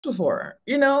before.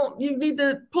 You know, you need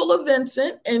to pull a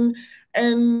Vincent, and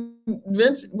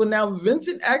Vincent. Well, now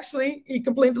Vincent actually he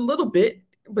complained a little bit,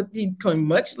 but he complained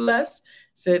much less.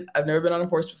 Said, "I've never been on a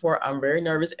horse before. I'm very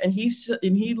nervous," and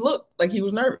he looked like he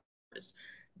was nervous.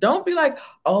 Don't be like,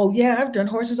 "Oh yeah, I've done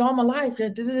horses all my life,"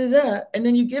 and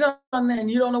then you get on there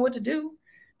and you don't know what to do.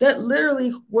 That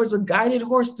literally was a guided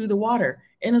horse through the water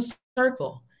in a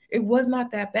circle. It was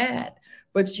not that bad,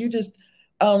 but you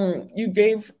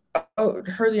gave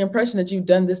her the impression that you've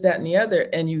done this, that, and the other,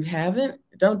 and you haven't.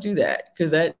 Don't do that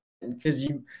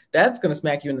that's going to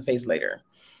smack you in the face later.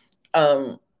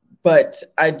 Um, but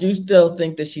I do still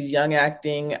think that she's young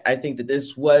acting. I think that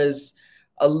this was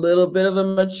a little bit of a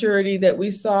maturity that we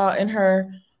saw in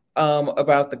her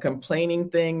about the complaining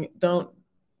thing. Don't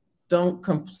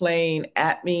complain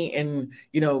at me and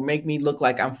make me look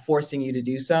like I'm forcing you to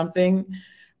do something.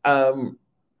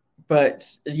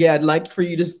 But yeah, I'd like for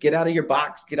you to just get out of your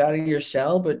box, get out of your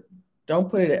shell, but don't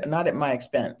put it not at my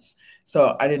expense.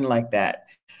 So I didn't like that.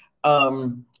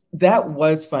 That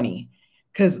was funny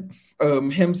because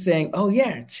him saying, "Oh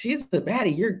yeah, she's the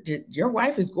baddie. Your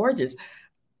wife is gorgeous."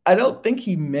 I don't think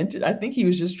he meant it. I think he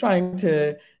was just trying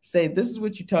to say, "This is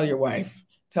what you tell your wife.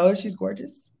 Tell her she's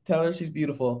gorgeous. Tell her she's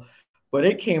beautiful." But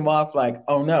it came off like,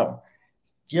 "Oh no,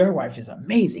 your wife is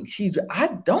amazing. I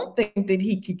don't think that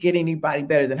he could get anybody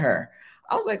better than her."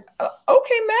 I was like,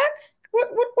 "Okay, Mac,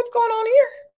 what's going on here?"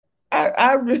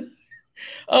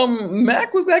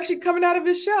 Mac was actually coming out of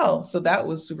his shell, so that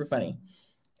was super funny.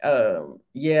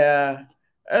 Yeah.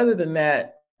 Other than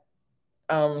that,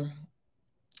 um,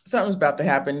 something's about to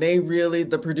happen.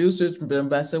 The producers been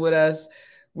messing with us.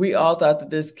 We all thought that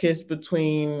this kiss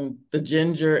between the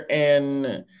ginger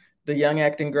and the young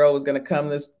acting girl was going to come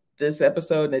this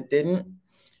episode, and it didn't.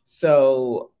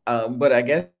 So, but I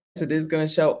guess it is going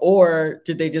to show. Or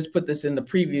did they just put this in the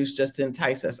previews just to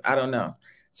entice us? I don't know.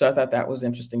 So I thought that was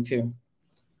interesting too.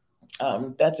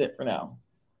 That's it for now.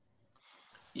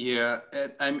 Yeah,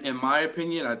 in my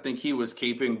opinion, I think he was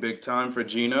caping big time for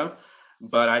Gina,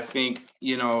 but I think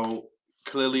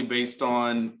clearly based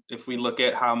on if we look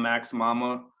at how Mac's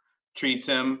mama treats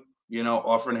him,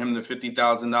 offering him the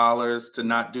 $50,000 to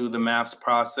not do the maths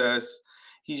process,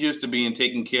 he's used to being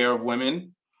taken care of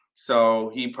women. So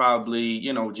he probably,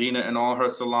 Gina and all her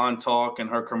salon talk and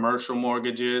her commercial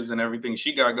mortgages and everything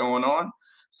she got going on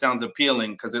sounds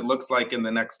appealing because it looks like in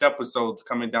the next episodes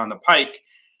coming down the pike,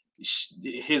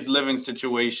 his living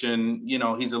situation,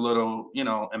 he's a little,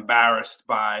 embarrassed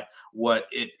by what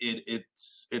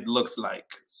it looks like.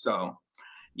 So,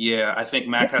 yeah, I think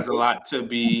Mac has a lot to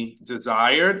be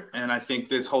desired, and I think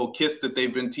this whole kiss that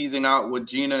they've been teasing out with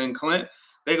Gina and Clint,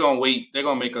 they're gonna wait. They're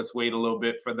gonna make us wait a little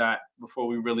bit for that before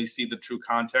we really see the true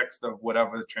context of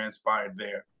whatever transpired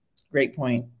there. Great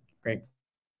point. Great point.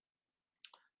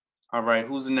 All right,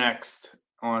 who's next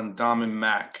on Dom and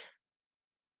Mac?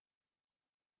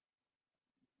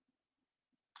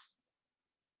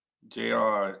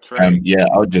 JR, Trey. Yeah,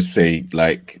 I would just say,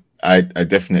 like, I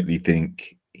definitely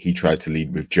think he tried to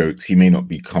lead with jokes. He may not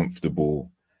be comfortable,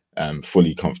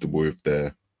 fully comfortable with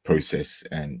the process,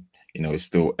 and it's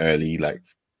still early,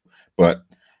 but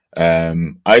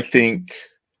I think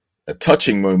a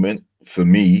touching moment for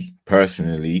me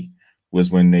personally was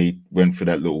when they went for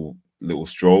that little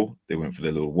stroll. They went for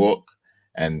the little walk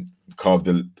and carved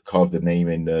the name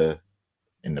in the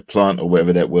plant or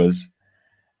whatever that was.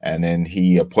 And then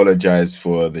he apologized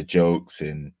for the jokes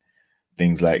and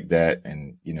things like that,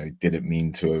 and didn't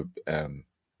mean to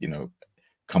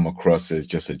come across as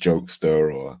just a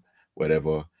jokester or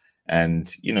whatever.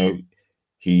 And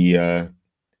he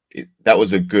that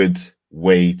was a good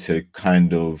way to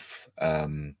kind of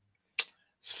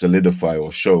solidify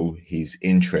or show his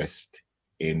interest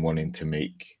in wanting to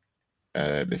make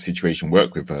the situation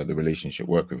work with her, the relationship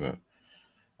work with her,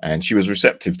 and she was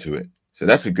receptive to it. So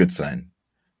that's a good sign.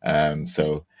 But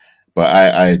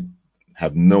I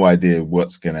have no idea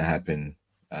what's going to happen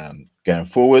going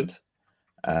forward,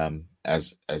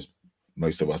 as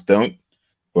most of us don't.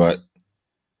 But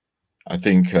I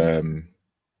think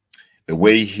the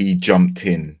way he jumped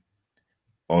in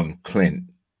on Clint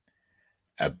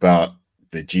about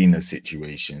the Gina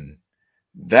situation,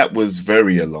 that was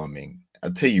very alarming.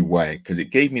 I'll tell you why, because it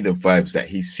gave me the vibes that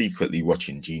he's secretly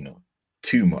watching Gina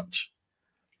too much.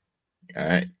 All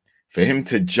right. For him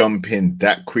to jump in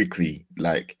that quickly,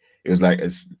 like it was like,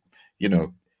 as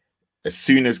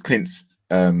soon as Clint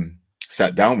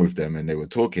sat down with them and they were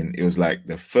talking, it was like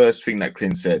the first thing that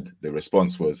Clint said, the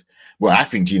response was, "Well, I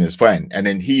think Gina's fine." And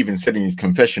then he even said in his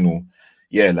confessional,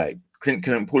 yeah, like Clint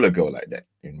couldn't pull a girl like that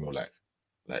in real life.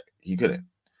 Like he couldn't.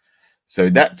 So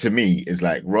that to me is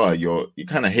like, raw, you're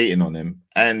kind of hating on him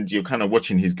and you're kind of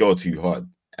watching his girl too hard.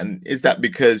 And is that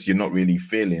because you're not really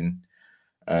feeling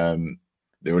the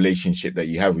relationship that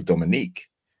you have with Dominique?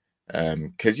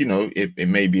 Because, you know, it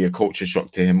may be a culture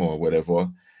shock to him or whatever.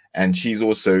 And she's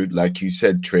also, like you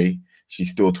said, Trey,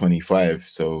 she's still 25.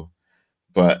 So,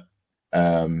 but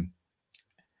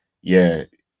yeah,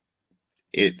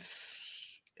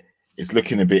 it's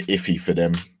looking a bit iffy for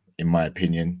them, in my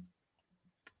opinion.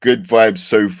 Good vibes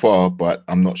so far, but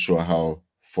I'm not sure how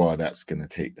far that's going to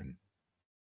take them.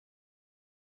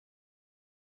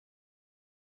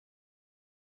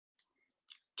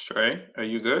 Trey, are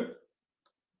you good?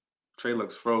 Trey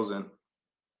looks frozen.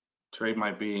 Trey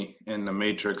might be in the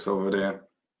matrix over there.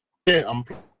 Yeah, I'm.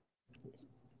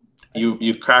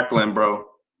 You crackling, bro.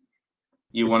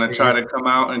 You want to try to come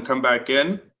out and come back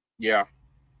in? Yeah.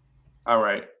 All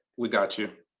right, we got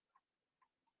you.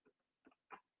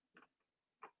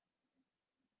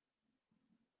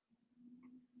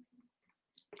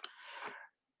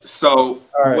 So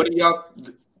what do y'all?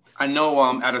 I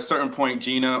know at a certain point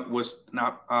Gina was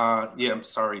not I'm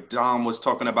sorry, Dom was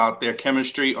talking about their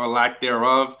chemistry or lack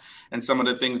thereof and some of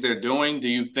the things they're doing. Do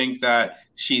you think that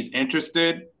she's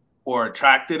interested or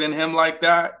attracted in him like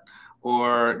that?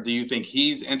 Or do you think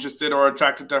he's interested or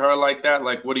attracted to her like that?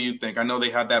 Like, what do you think? I know they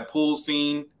had that pool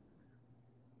scene,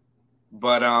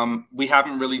 but we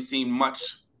haven't really seen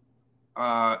much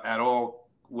at all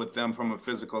with them from a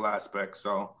physical aspect.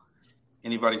 So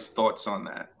anybody's thoughts on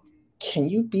that? Can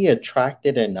you be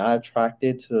attracted and not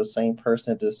attracted to the same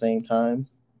person at the same time?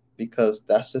 Because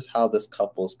that's just how this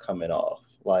couple's coming off.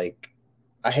 Like,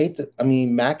 I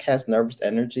mean, Mac has nervous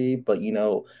energy, but, you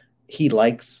know, he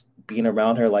likes being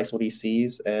around her, likes what he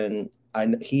sees. And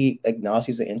he acknowledges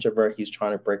he's an introvert. He's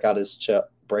trying to break out of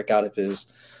his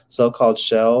so-called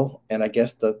shell. And I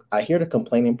guess I hear the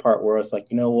complaining part where it's like,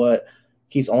 you know what?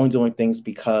 He's only doing things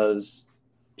because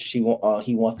he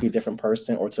wants to be a different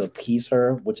person or to appease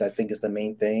her, which I think is the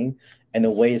main thing. And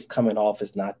the way it's coming off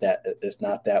is not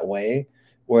that way.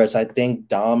 Whereas I think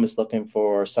Dom is looking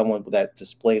for someone that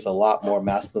displays a lot more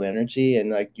masculine energy,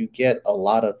 and like you get a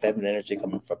lot of feminine energy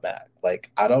coming from Mac. Like,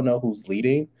 I don't know who's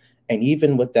leading. And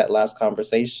even with that last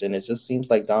conversation, it just seems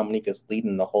like Dominique is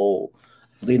leading the whole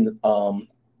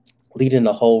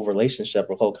relationship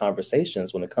or whole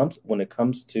conversations when it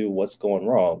comes to what's going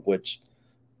wrong, which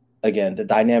again, the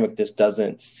dynamic just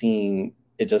doesn't seem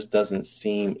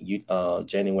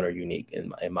genuine or unique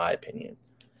in my opinion.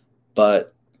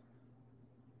 But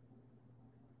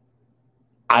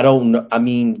I don't know. I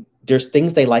mean, there's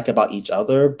things they like about each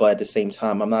other, but at the same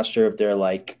time, I'm not sure if they're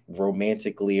like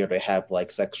romantically or they have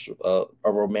like sexual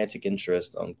a romantic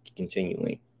interest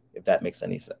continually. If that makes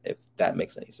any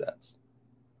sense.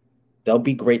 They'll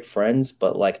be great friends,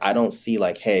 but like I don't see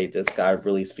like, hey, this guy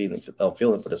really is feeling for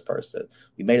this person.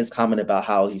 We made this comment about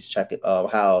how he's checking,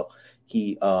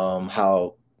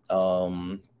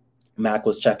 Mac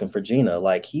was checking for Gina.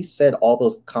 Like he said all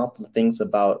those compliment things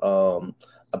about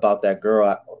that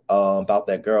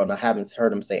girl, and I haven't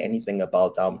heard him say anything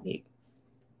about Dominique.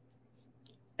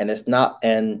 And it's not,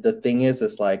 and the thing is,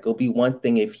 it's like, it'll be one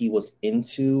thing if he was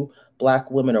into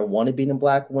Black women or wanted to be in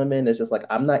Black women. It's just like,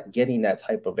 I'm not getting that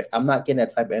type of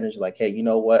energy. Like, hey, you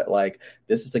know what? Like,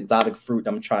 this is exotic fruit.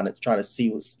 I'm trying to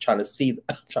see what it's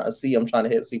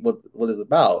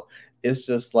about. It's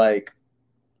just like,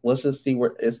 let's just see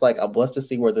where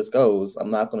this goes.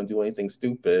 I'm not going to do anything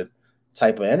stupid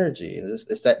type of energy.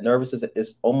 It's that nervous,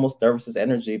 it's almost nervous as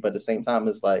energy, but at the same time,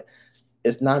 it's like,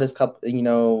 it's not his cup, you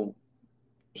know.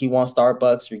 He wants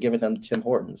Starbucks, you're giving him Tim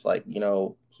Hortons. Like, you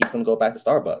know, he's going to go back to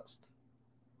Starbucks.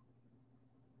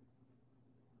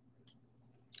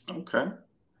 Okay.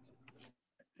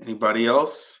 Anybody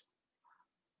else?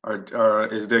 Or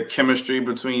is there chemistry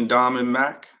between Dom and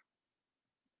Mac?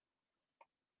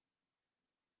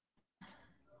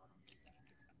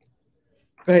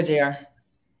 Go ahead, JR.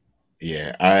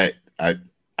 Yeah, I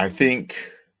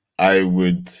think I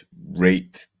would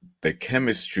rate the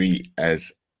chemistry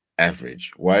as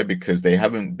average. Why? Because they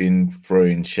haven't been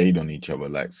throwing shade on each other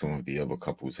like some of the other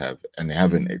couples have, and they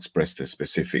haven't expressed a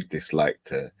specific dislike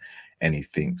to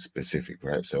anything specific,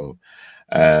 right? So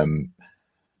I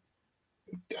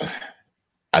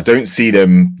don't see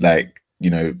them like,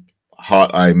 you know, heart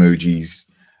eye emojis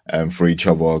for each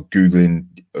other, googling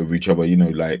over each other, you know,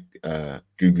 like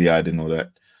googly eyed and all that.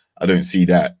 I don't see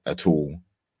that at all.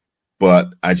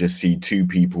 But I just see two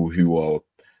people who are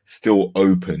still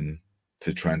open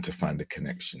to trying to find a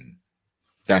connection.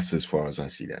 That's as far as I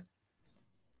see that.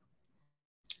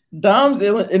 Dom's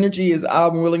energy is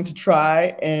I'm willing to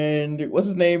try, and what's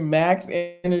his name? Mac's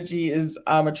energy is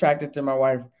I'm attracted to my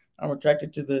wife. I'm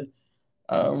attracted to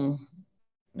Never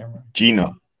mind.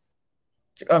 Gina.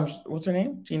 What's her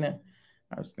name? Gina.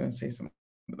 I was gonna say something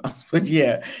else, but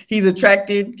yeah, he's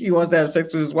attracted. He wants to have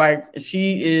sex with his wife.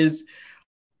 She is,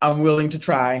 I'm willing to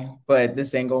try, but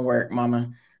this ain't gonna work,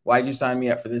 mama. Why'd you sign me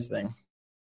up for this thing?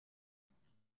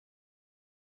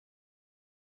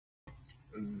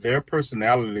 Their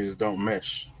personalities don't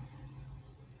mesh.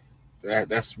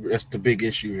 That's the big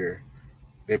issue here.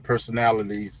 Their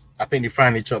personalities, I think they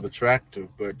find each other attractive,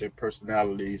 but their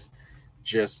personalities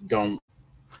just don't.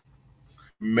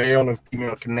 Male and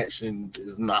female connection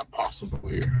is not possible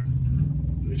here.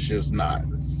 It's just not.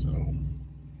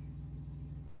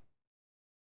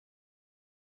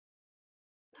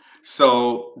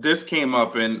 So this came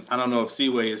up, and I don't know if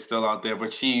Seaway is still out there,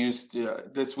 but she used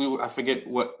this. I forget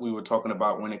what we were talking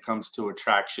about when it comes to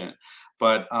attraction,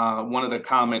 but one of the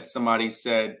comments, somebody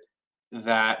said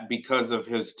that because of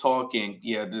his talking,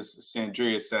 yeah, this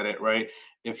Sandria said it, right?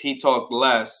 If he talked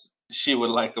less, she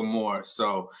would like him more.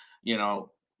 So, you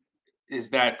know, is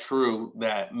that true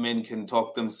that men can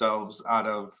talk themselves out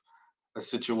of a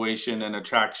situation and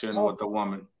attraction with a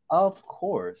woman? Of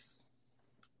course.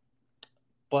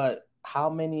 But how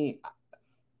many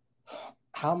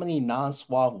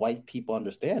non-suave white people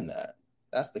understand that?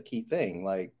 That's the key thing.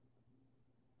 Like,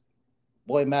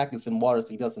 boy Mac is in waters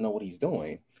he doesn't know what he's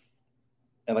doing.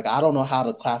 And like, I don't know how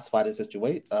to classify this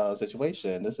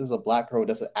situation. This is a black girl who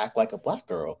doesn't act like a black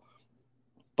girl,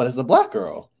 but it's a black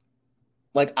girl.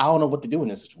 Like, I don't know what to do in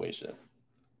this situation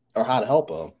or how to help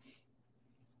him.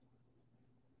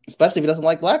 Especially if he doesn't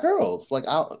like black girls. Like,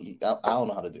 I don't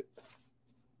know how to do it.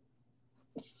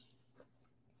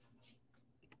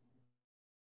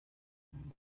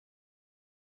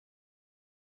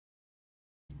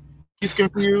 He's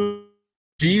confused.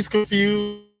 She's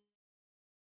confused.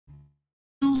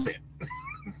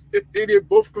 They're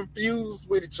both confused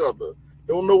with each other.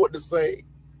 Don't know what to say.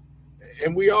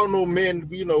 And we all know men,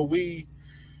 you know, we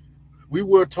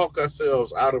will talk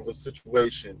ourselves out of a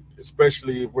situation,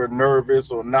 especially if we're nervous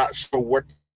or not sure what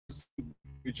to say.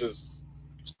 We just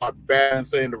start bad and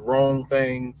saying the wrong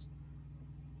things.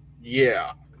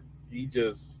 Yeah. He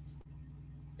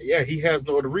has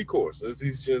no other recourse.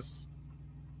 He's just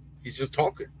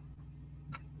talking.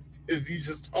 He's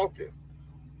just talking.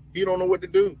 He don't know what to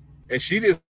do. And she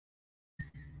just,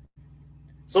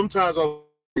 sometimes I look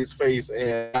at his face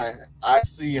and I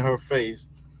see in her face,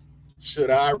 should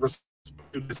I respond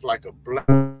to this like a black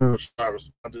or should I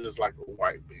respond to this like a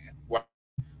white man?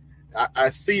 I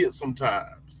see it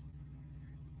sometimes.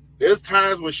 There's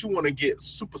times where she want to get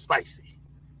super spicy.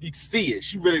 You can see it.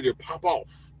 She ready to pop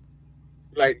off.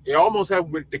 Like, it almost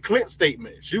happened with the Clint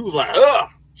statement. She was like, ugh.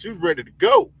 She was ready to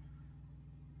go.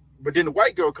 But then the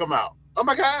white girl come out. Oh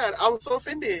my God, I was so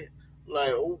offended.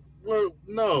 Like, well,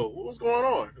 no, what's going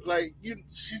on? Like,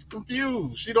 she's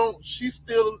confused. She's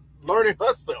still learning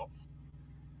herself.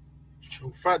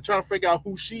 Trying to figure out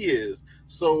who she is.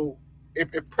 So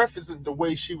it prefaces the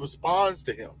way she responds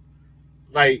to him.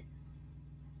 Like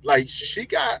she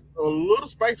got a little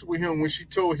spicy with him when she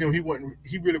told him he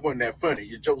really wasn't that funny.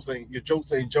 Your jokes ain't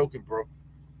joking, bro.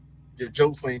 Your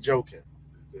jokes ain't joking.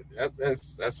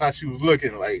 That's how she was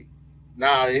looking. Like,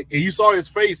 nah, you saw his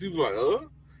face, he was like,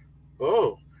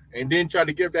 oh, and then tried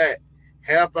to give that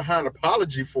half behind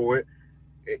apology for it.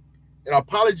 An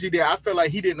apology there, I felt like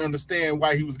he didn't understand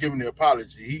why he was giving the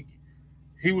apology.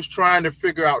 He was trying to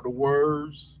figure out the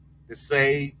words to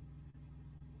say,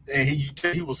 and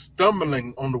he was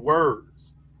stumbling on the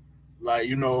words. Like,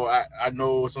 you know, I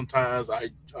know sometimes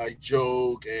I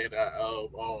joke and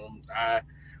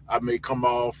I may come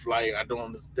off like I don't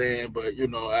understand, but you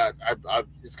know, I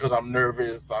it's because I'm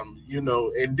nervous.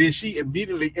 And then she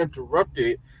immediately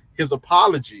interrupted his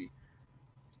apology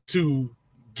to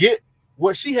get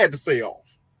what she had to say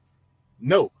off.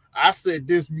 No, I said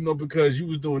this, because you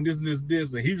was doing this and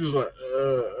this, and he was like,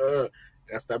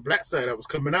 that's that black side that was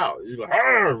coming out. You're like,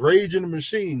 rage in the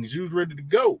machine. She was ready to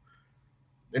go,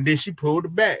 and then she pulled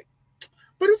it back.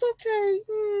 But it's okay,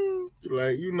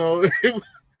 like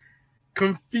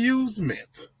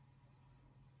confusement.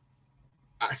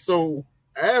 So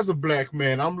as a black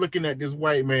man, I'm looking at this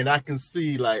white man. I can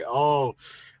see like, oh,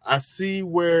 I see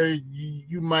where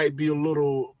you might be a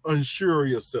little unsure of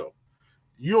yourself.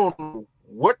 You don't know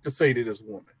what to say to this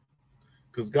woman,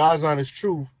 because God's honest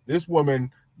truth, this woman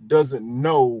doesn't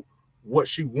know what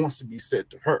she wants to be said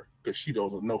to her because she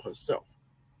doesn't know herself.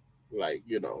 Like,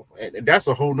 and that's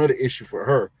a whole nother issue for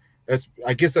her.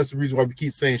 I guess that's the reason why we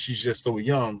keep saying she's just so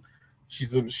young.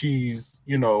 She's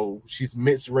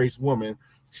mixed race woman.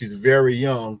 She's very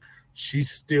young.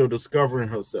 She's still discovering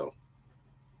herself.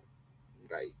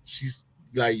 Like,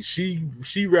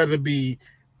 she rather be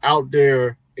out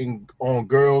there on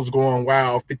Girls Going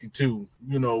Wild 52,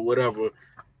 you know, whatever,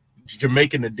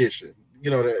 Jamaican edition. You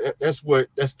know, that's the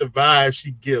vibe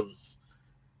she gives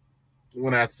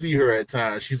when I see her at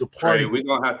times. She's a party. We're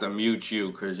gonna have to mute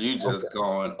you because you just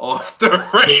going off the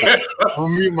rails. I'll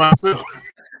mute myself.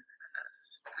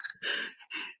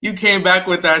 You came back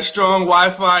with that strong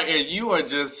Wi-Fi and you are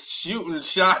just shooting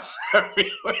shots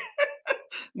everywhere.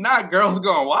 Not Girls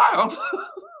Going Wild.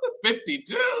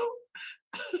 52.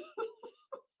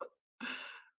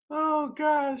 Oh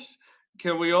gosh.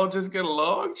 Can we all just get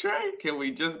along, Trey? Can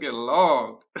we just get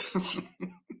along?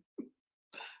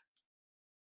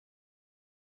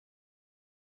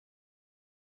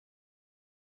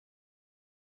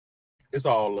 It's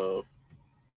all love.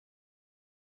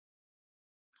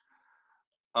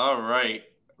 All right.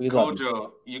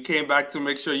 Kojo, you came back to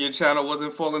make sure your channel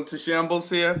wasn't falling to shambles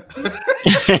here?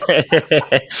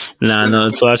 No.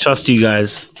 So I trust you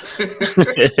guys.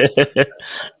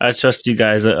 I trust you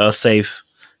guys are safe.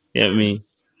 You know what I mean?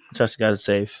 I trust you guys are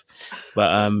safe.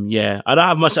 But yeah, I don't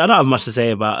have much to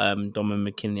say about Dom and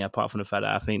Mckinley apart from the fact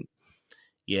that I think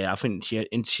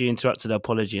she interrupted the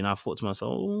apology, and I thought to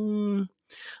myself,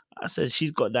 I said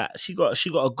she got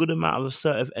a good amount of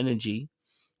assertive energy,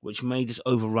 which may just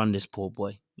overrun this poor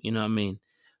boy. You know what I mean?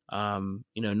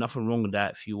 Nothing wrong with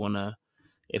that if you wanna,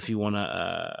 if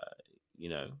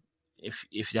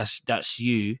that's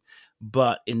you.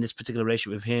 But in this particular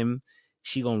relationship with him,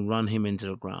 she gonna run him into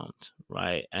the ground,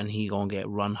 right? And he gonna get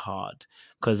run hard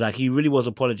because like he really was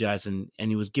apologizing and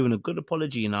he was giving a good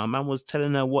apology. Man was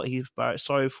telling her what he's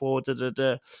sorry for.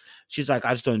 She's like,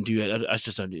 I just don't do it. I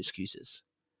just don't do excuses.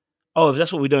 Oh, if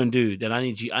that's what we don't do, then I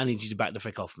need you to back the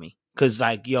frick off me. Because,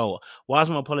 like, yo,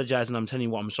 whilst I'm apologizing, I'm telling you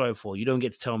what I'm sorry for. You don't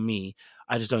get to tell me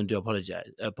I just don't do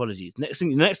apologies. Next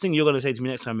thing you're gonna say to me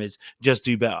next time is just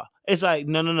do better. It's like,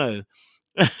 no.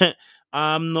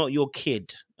 I'm not your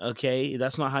kid, okay?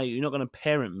 That's not how you're not gonna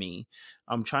parent me.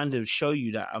 I'm trying to show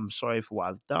you that I'm sorry for what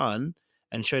I've done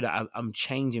and show that I'm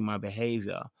changing my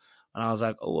behavior. And I was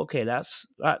like, oh, okay, that's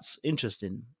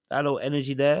interesting. That little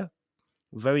energy there,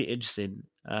 very interesting.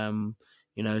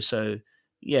 So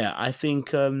yeah, I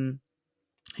think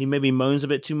he maybe moans a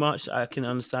bit too much. I can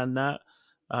understand that.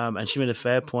 And she made a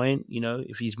fair point,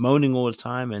 if he's moaning all the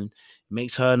time and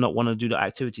makes her not want to do the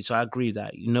activity. So I agree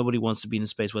that nobody wants to be in a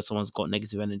space where someone's got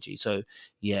negative energy. So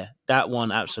yeah, that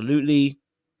one, absolutely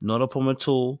not a problem at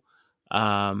all.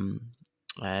 And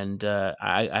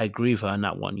I agree with her on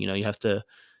that one. You have to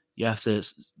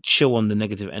chill on the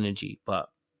negative energy. But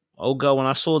oh girl, when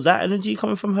I saw that energy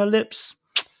coming from her lips,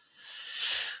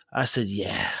 I said,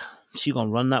 yeah, she gonna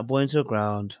run that boy into the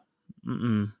ground.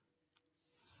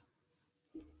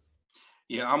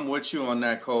 Yeah, I'm with you on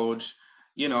that, Coach.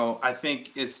 I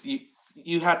think it's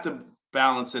you have to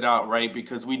balance it out, right?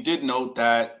 Because we did note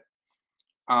that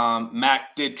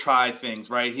Mac did try things,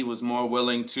 right? He was more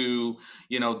willing to,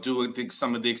 do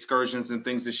some of the excursions and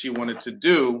things that she wanted to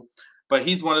do. But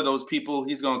he's one of those people,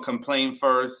 he's going to complain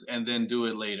first and then do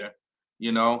it later,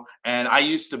 And I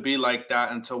used to be like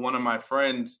that until one of my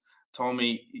friends told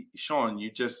me, Sean, you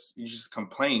just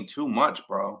complain too much,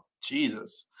 bro.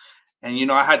 Jesus.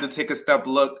 And, I had to take a step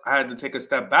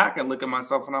back and look at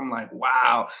myself, and I'm like,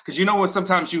 wow. Because when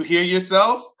sometimes you hear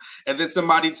yourself and then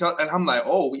somebody and I'm like,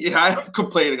 oh, yeah, I am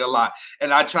complaining a lot.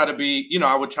 And I try to be,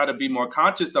 I would try to be more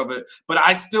conscious of it, but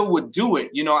I still would do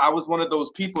it. I was one of those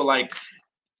people, like,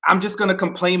 I'm just going to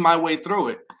complain my way through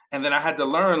it. And then I had to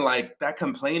learn, like, that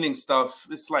complaining stuff.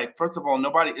 It's like, first of all,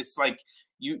 it's like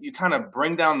you kind of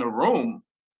bring down the room.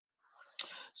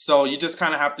 So you just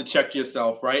kind of have to check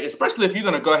yourself, right? Especially if you're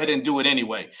going to go ahead and do it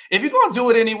anyway. If you're going to do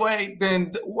it anyway,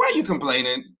 then why are you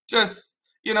complaining? Just,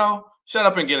 shut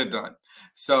up and get it done.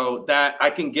 So that I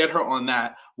can get her on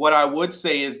that. What I would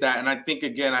say is that, and I think,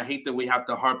 again, I hate that we have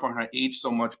to harp on her age so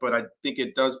much, but I think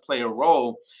it does play a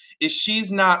role, is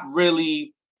she's not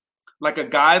really like a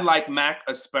guy like Mac,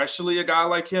 especially a guy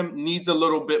like him, needs a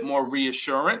little bit more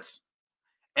reassurance.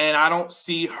 And I don't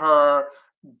see her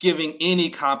giving any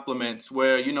compliments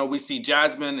where, we see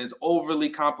Jasmine is overly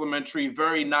complimentary,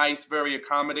 very nice, very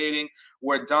accommodating,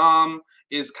 where Dom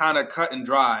is kind of cut and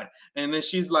dry. And then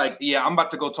she's like, yeah, I'm about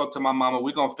to go talk to my mama.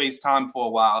 We're going to FaceTime for a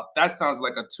while. That sounds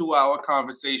like a 2-hour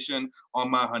conversation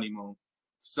on my honeymoon.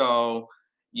 So,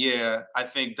 yeah, I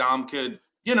think Dom could,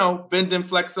 bend and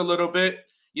flex a little bit,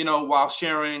 while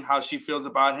sharing how she feels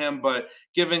about him, but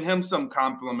giving him some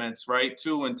compliments, right,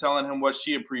 too, and telling him what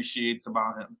she appreciates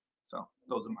about him. So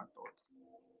those are my thoughts.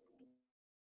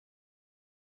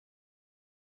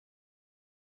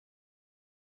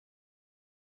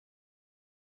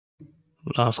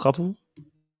 Last couple.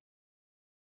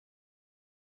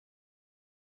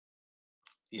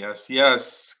 Yes,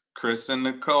 yes. Chris and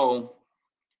Nicole.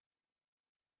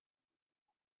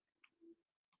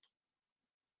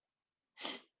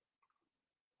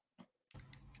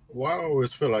 Well, I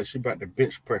always feel like she about to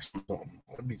bench press something.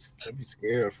 I'd be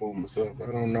scared for myself.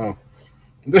 I don't know.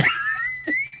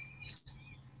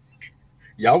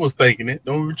 Y'all was thinking it.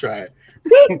 Don't even try it.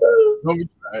 Don't even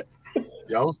try it.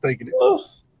 Y'all was thinking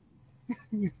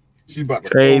it. She's about to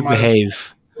Trey,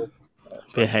 behave.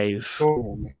 Behave.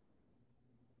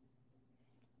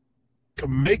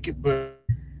 Can make it, but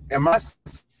am I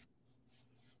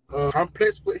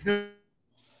complex with him?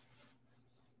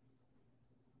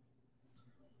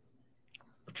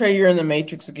 Trey, you're in the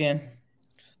Matrix again.